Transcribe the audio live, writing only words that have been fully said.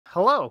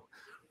Hello.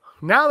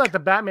 Now that the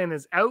Batman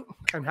is out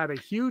and had a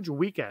huge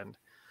weekend,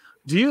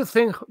 do you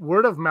think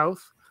word of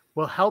mouth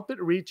will help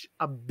it reach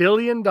 $1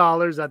 billion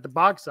at the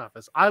box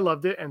office? I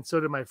loved it, and so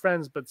did my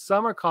friends, but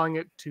some are calling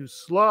it too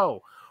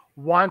slow.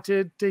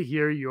 Wanted to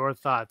hear your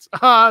thoughts. The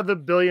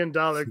 $1 billion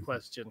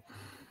question.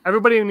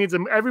 Everybody needs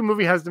every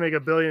movie has to make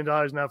 $1 billion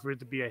now for it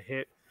to be a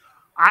hit.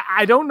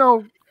 I don't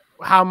know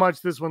how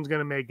much this one's going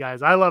to make,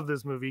 guys. I love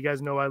this movie. You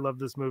guys know I love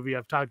this movie.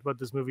 I've talked about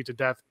this movie to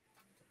death.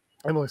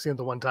 I've only seen it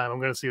the one time. I'm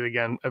going to see it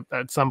again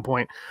at some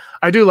point.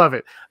 I do love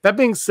it. That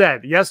being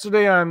said,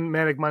 yesterday on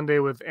Manic Monday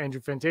with Andrew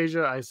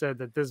Fantasia, I said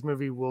that this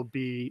movie will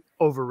be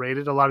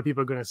overrated. A lot of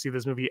people are going to see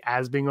this movie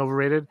as being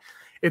overrated.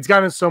 It's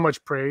gotten so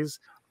much praise.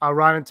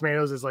 Rotten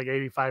Tomatoes is like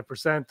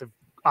 85%. The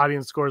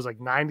audience score is like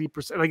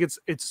 90%. Like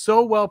it's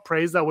so well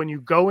praised that when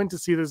you go in to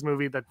see this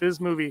movie, that this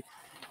movie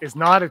is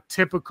not a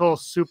typical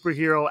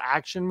superhero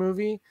action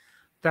movie,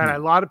 that a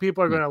lot of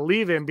people are going to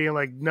leave it and being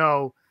like,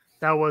 no,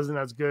 that wasn't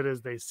as good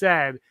as they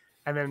said.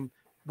 And then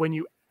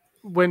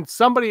when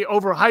somebody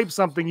overhypes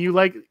something, you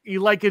like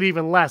it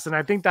even less. And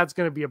I think that's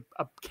going to be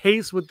a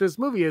case with this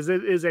movie. Is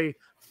it is a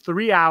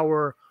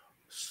 3-hour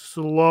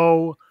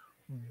slow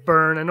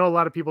burn. I know a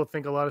lot of people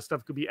think a lot of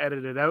stuff could be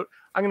edited out.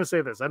 I'm going to say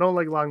this. I don't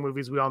like long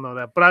movies. We all know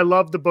that. But I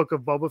love the Book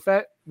of Boba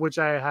Fett, which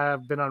I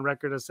have been on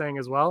record as saying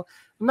as well.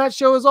 And that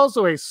show is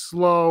also a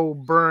slow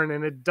burn,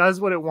 and it does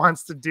what it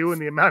wants to do in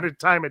the amount of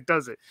time it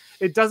does it.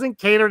 It doesn't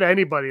cater to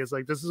anybody. It's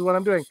like, this is what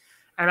I'm doing.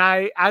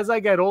 And as I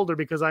get older,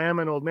 because I am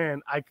an old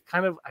man, I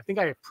think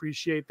I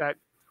appreciate that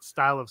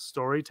style of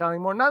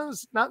storytelling more.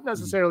 Not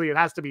necessarily it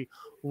has to be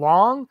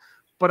long,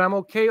 but I'm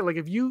okay. Like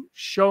if you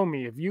show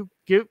me, if you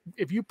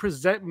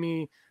present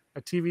me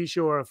a TV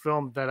show or a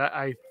film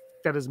that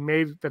that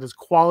is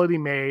quality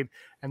made,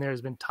 and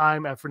there's been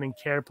time, effort, and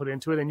care put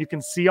into it, and you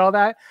can see all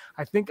that,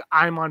 I think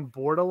I'm on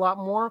board a lot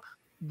more.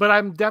 But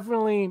I'm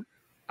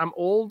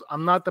old.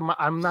 I'm not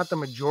the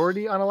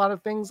majority on a lot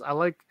of things.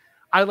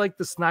 I like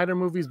the Snyder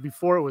movies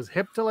before it was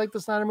hip to like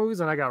the Snyder movies,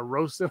 and I got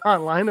roasted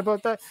online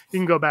about that. You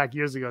can go back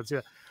years ago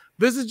too.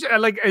 This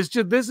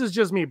is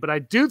just me, but I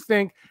do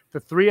think the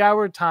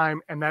 3-hour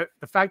time, and that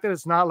the fact that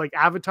it's not like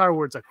Avatar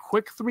where it's a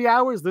quick 3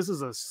 hours, this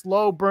is a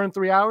slow burn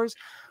 3 hours.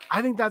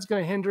 I think that's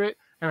going to hinder it.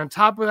 And on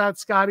top of that,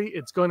 Scotty,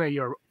 it's going to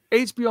your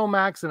HBO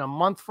Max in a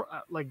month,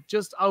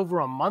 just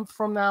over a month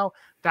from now.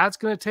 That's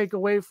going to take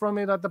away from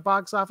it at the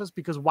box office,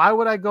 because why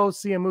would I go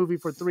see a movie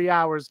for 3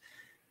 hours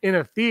in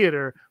a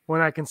theater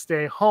when I can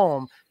stay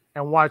home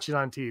and watch it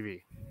on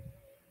TV?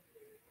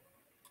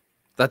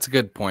 That's a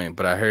good point,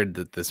 but I heard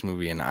that this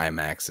movie in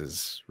IMAX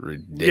is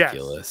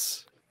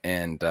ridiculous. Yes.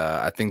 And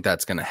I think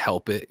that's going to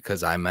help it,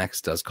 because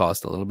IMAX does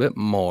cost a little bit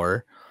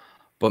more.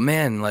 But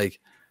man,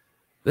 like,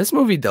 this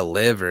movie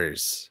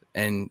delivers.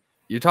 And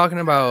you're talking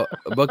about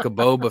a Book of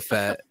Boba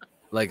Fett.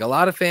 Like, a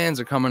lot of fans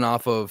are coming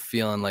off of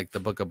feeling like the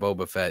Book of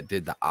Boba Fett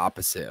did the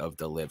opposite of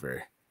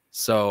deliver.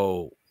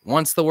 So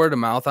once the word of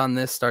mouth on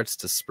this starts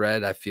to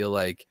spread, I feel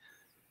like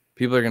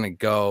people are going to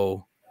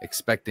go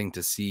expecting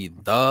to see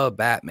the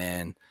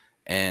Batman,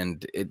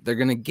 and they're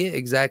going to get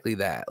exactly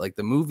that. Like,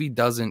 the movie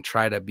doesn't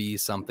try to be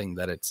something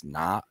that it's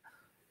not.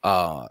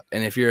 And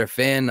if you're a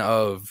fan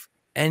of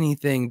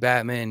anything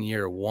Batman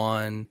Year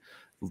One,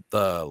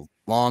 the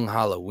Long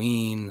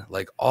Halloween,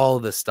 like, all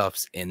the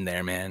stuff's in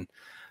there, man.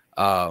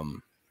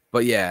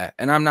 But yeah,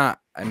 and I'm not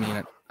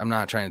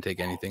trying to take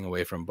anything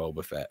away from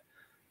Boba Fett.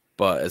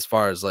 But as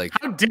far as like,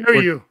 how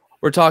dare you?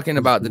 We're talking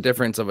about the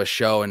difference of a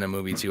show and a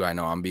movie too. I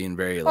know I'm being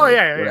very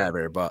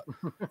whatever, but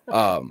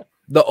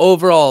the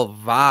overall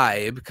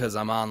vibe, because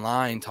I'm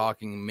online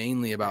talking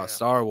mainly about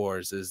Star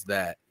Wars, is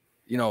that,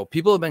 you know,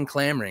 people have been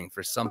clamoring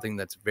for something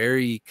that's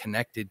very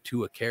connected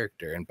to a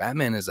character, and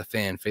Batman is a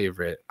fan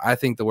favorite. I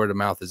think the word of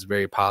mouth is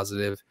very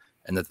positive,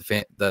 and that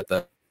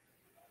the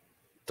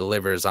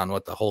delivers on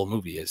what the whole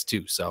movie is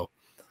too. So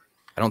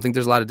I don't think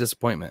there's a lot of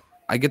disappointment.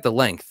 I get the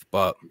length,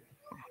 but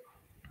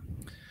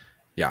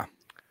yeah.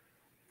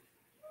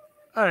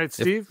 All right,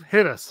 Steve,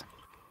 hit us.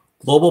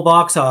 Global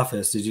box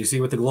office. Did you see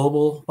what the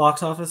global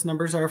box office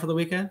numbers are for the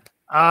weekend?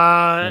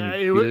 Last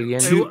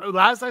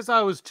I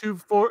saw it was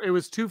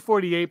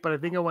 248, but I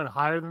think it went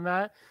higher than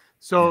that.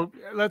 So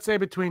let's say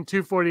between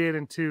 248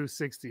 and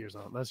 260 or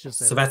something. Let's just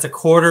say so that's a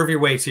quarter of your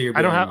way to your.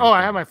 I don't have.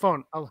 I have my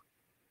phone.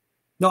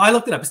 No, I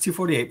looked it up. It's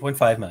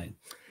 248.5 million.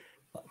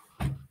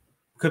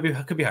 Could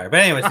be higher, but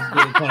anyways,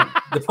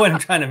 the point I'm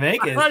trying to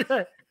make is.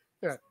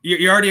 Yeah.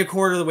 You're already a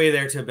quarter of the way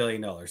there to $1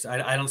 billion.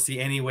 I don't see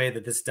any way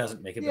that this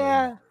doesn't make $1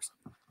 billion.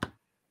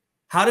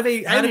 How do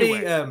they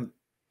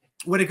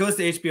when it goes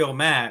to HBO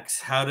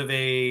Max, how do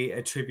they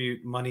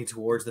attribute money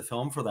towards the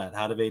film for that?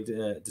 How do they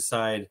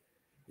decide,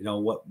 you know,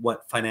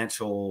 what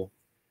financial,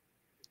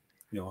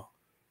 you know,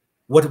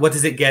 what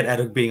does it get out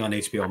of being on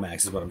HBO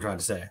Max is what I'm trying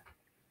to say.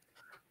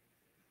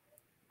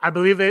 I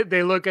believe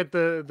they look at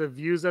the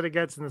views that it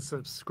gets and the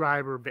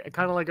subscriber,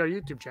 kind of like our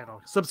YouTube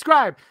channel.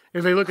 Subscribe.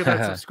 If they look at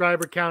that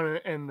subscriber count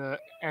and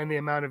the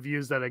amount of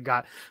views that it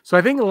got. So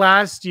I think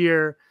last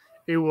year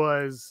it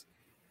was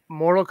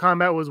Mortal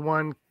Kombat was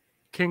one,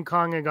 King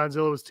Kong and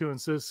Godzilla was 2, and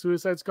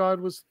Suicide Squad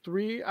was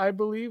 3, I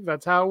believe.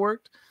 That's how it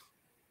worked.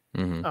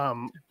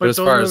 But as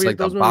far as like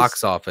the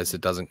box office,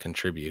 it doesn't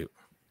contribute.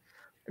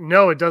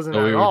 No, it doesn't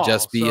So at it all. would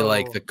just be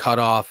like the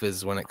cutoff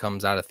is when it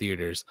comes out of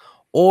theaters.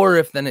 Or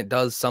if then it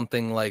does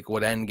something like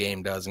what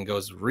Endgame does and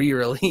goes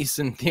re-release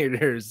in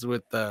theaters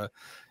with the,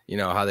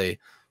 how they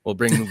will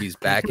bring movies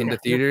back into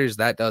theaters,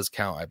 that does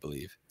count, I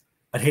believe.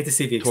 I'd hate to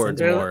see the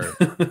towards more,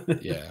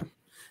 yeah.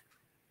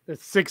 The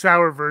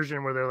 6-hour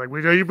version where they're like,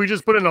 we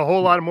just put in a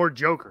whole lot more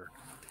Joker.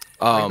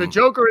 Like the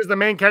Joker is the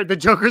main character. The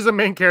Joker is the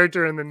main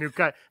character in the new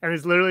cut, and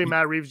it's literally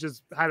Matt Reeves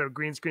just had a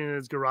green screen in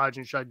his garage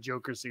and shot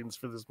Joker scenes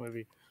for this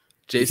movie.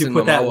 Jason if you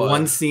put that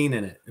one scene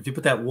in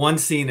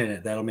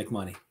it, that'll make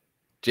money.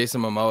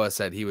 Jason Momoa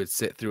said he would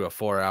sit through a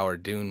 4-hour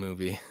Dune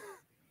movie.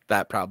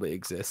 That probably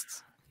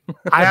exists.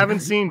 I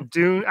haven't seen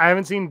Dune. I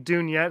haven't seen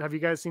Dune yet. Have you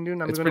guys seen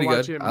Dune? I'm going to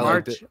watch it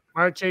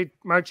March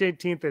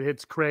 18th. It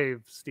hits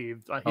Crave,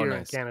 Steve, here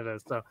in Canada.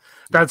 So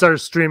that's our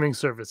streaming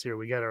service here.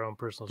 We get our own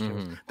personal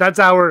streams. That's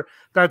our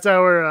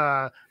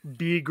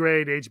B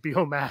grade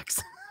HBO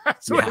Max.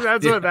 That's what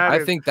that is.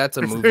 I think that's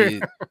a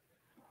movie.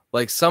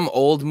 Like some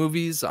old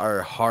movies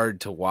are hard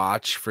to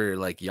watch for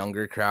like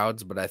younger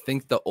crowds, but I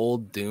think the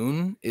old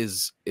Dune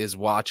is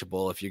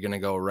watchable if you're gonna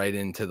go right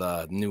into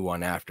the new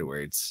one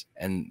afterwards.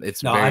 And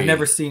it's I've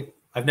never seen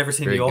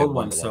the old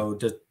one. So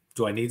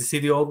do I need to see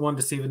the old one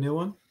to see the new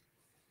one?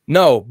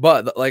 No,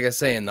 but like I was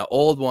saying, the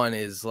old one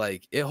is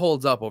like it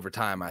holds up over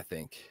time, I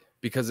think,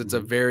 because it's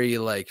a very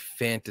like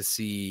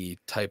fantasy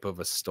type of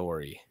a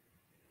story.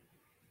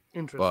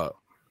 Interesting. But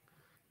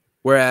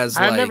whereas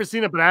I've never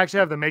seen it, but I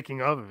actually have the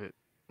making of it.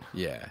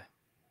 Yeah.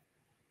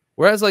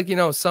 Whereas like,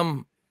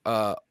 some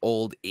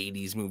old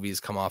 80s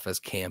movies come off as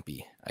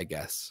campy, I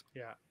guess.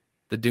 Yeah.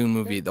 The Dune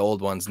movie, the old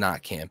one's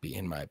not campy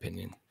in my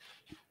opinion.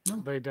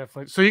 No, they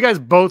definitely. So you guys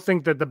both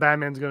think that the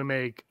Batman's going to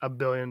make $1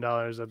 billion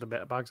at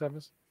the box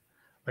office?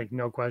 Like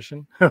no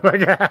question.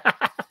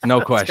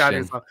 No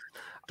question.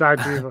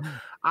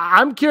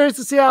 I'm curious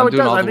to see how it does.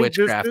 All the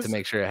witchcraft to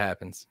make sure it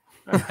happens.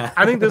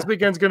 I think this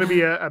weekend's going to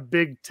be a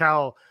big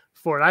tell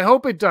for it. I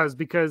hope it does,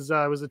 because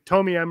it was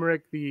Tommy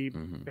Emmerich, the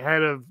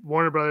head of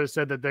Warner Brothers,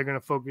 said that they're going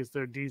to focus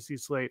their DC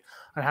slate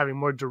on having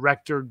more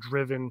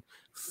director-driven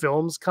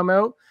films come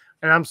out.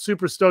 And I'm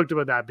super stoked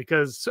about that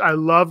because I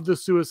love the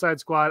Suicide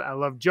Squad. I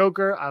love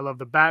Joker. I love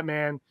the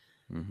Batman.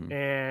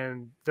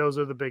 And those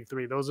are the big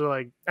three. Those are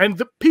like, and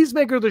the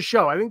Peacemaker, the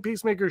show. I think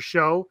Peacemaker's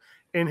show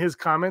in his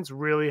comments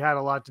really had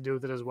a lot to do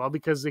with it as well,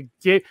 because it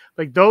gave,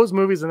 like, those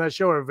movies in that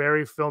show are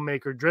very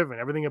filmmaker driven.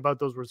 Everything about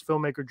those was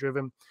filmmaker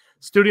driven.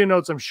 Studio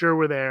notes, I'm sure,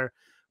 were there,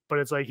 but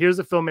it's like, here's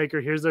the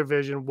filmmaker, here's their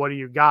vision. What do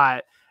you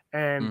got?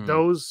 And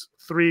those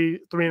three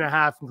and a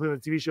half, including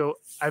the TV show,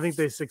 I think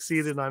they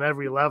succeeded on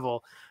every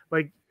level.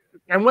 Like,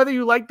 and whether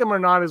you like them or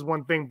not is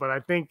one thing, but I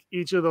think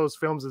each of those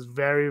films is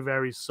very,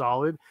 very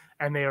solid,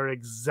 and they are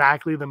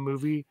exactly the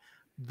movie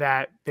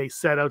that they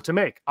set out to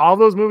make. All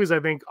those movies, I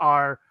think,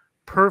 are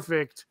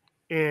perfect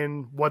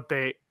in what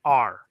they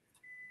are.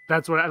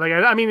 That's what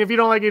I mean, if you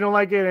don't like it, you don't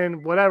like it,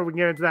 and whatever, we can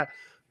get into that.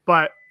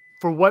 But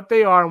for what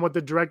they are and what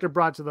the director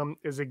brought to them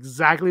is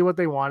exactly what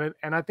they wanted,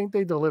 and I think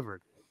they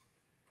delivered.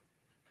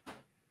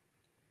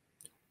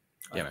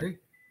 Yeah, man.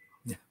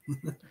 Yeah.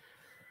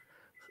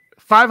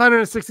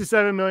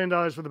 $567 million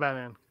for the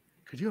Batman.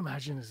 Could you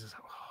imagine this is?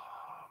 Oh,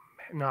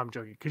 man. No, I'm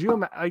joking. Could you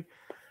imagine?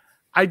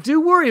 I do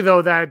worry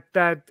though that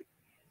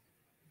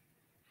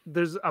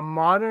there's a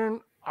modern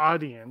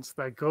audience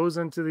that goes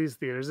into these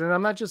theaters, and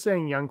I'm not just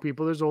saying young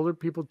people. There's older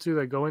people too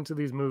that go into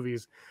these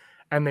movies,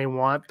 and they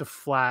want the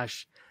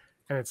flash,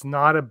 and it's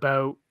not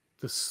about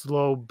the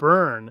slow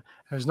burn.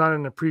 There's not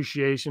an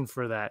appreciation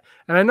for that.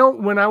 And I know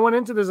when I went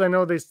into this, I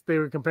know they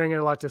were comparing it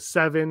a lot to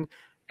Seven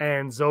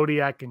and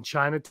Zodiac and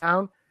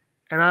Chinatown.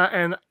 And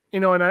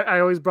I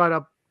always brought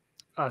up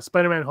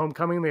Spider-Man: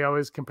 Homecoming. They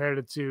always compared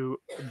it to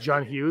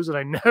John Hughes,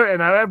 and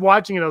I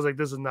watching it, I was like,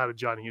 this is not a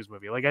John Hughes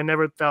movie. Like, I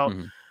never felt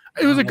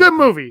it was a good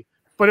movie,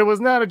 but it was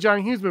not a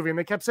John Hughes movie. And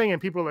they kept saying it.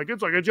 People were like,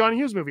 it's like a John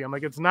Hughes movie. I'm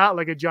like, it's not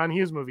like a John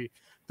Hughes movie.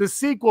 The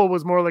sequel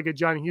was more like a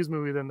John Hughes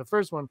movie than the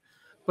first one,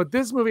 but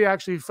this movie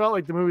actually felt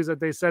like the movies that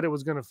they said it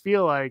was going to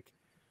feel like.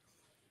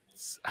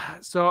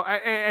 So,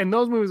 and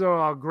those movies are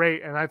all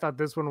great, and I thought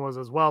this one was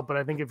as well. But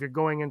I think if you're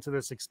going into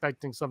this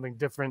expecting something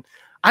different,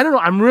 I don't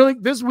know.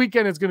 This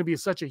weekend is going to be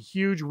such a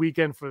huge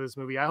weekend for this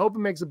movie. I hope it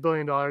makes $1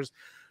 billion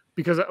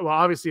because, well,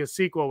 obviously a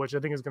sequel, which I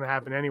think is going to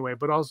happen anyway.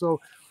 But also,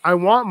 I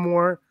want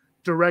more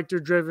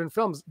director-driven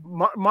films.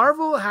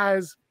 Marvel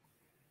has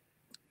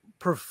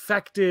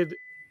perfected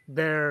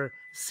their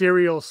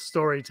serial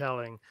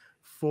storytelling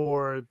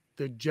for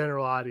the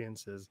general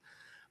audiences.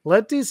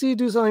 Let DC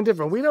do something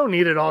different. We don't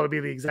need it all to be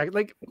the exact,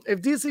 like,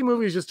 if DC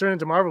movies just turn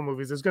into Marvel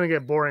movies, it's going to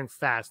get boring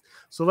fast.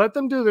 So let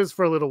them do this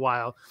for a little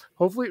while.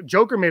 Hopefully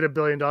Joker made $1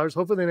 billion.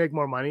 Hopefully they make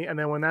more money. And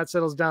then when that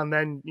settles down,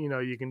 then,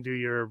 you can do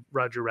your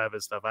Roger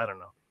Rabbit stuff. I don't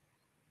know.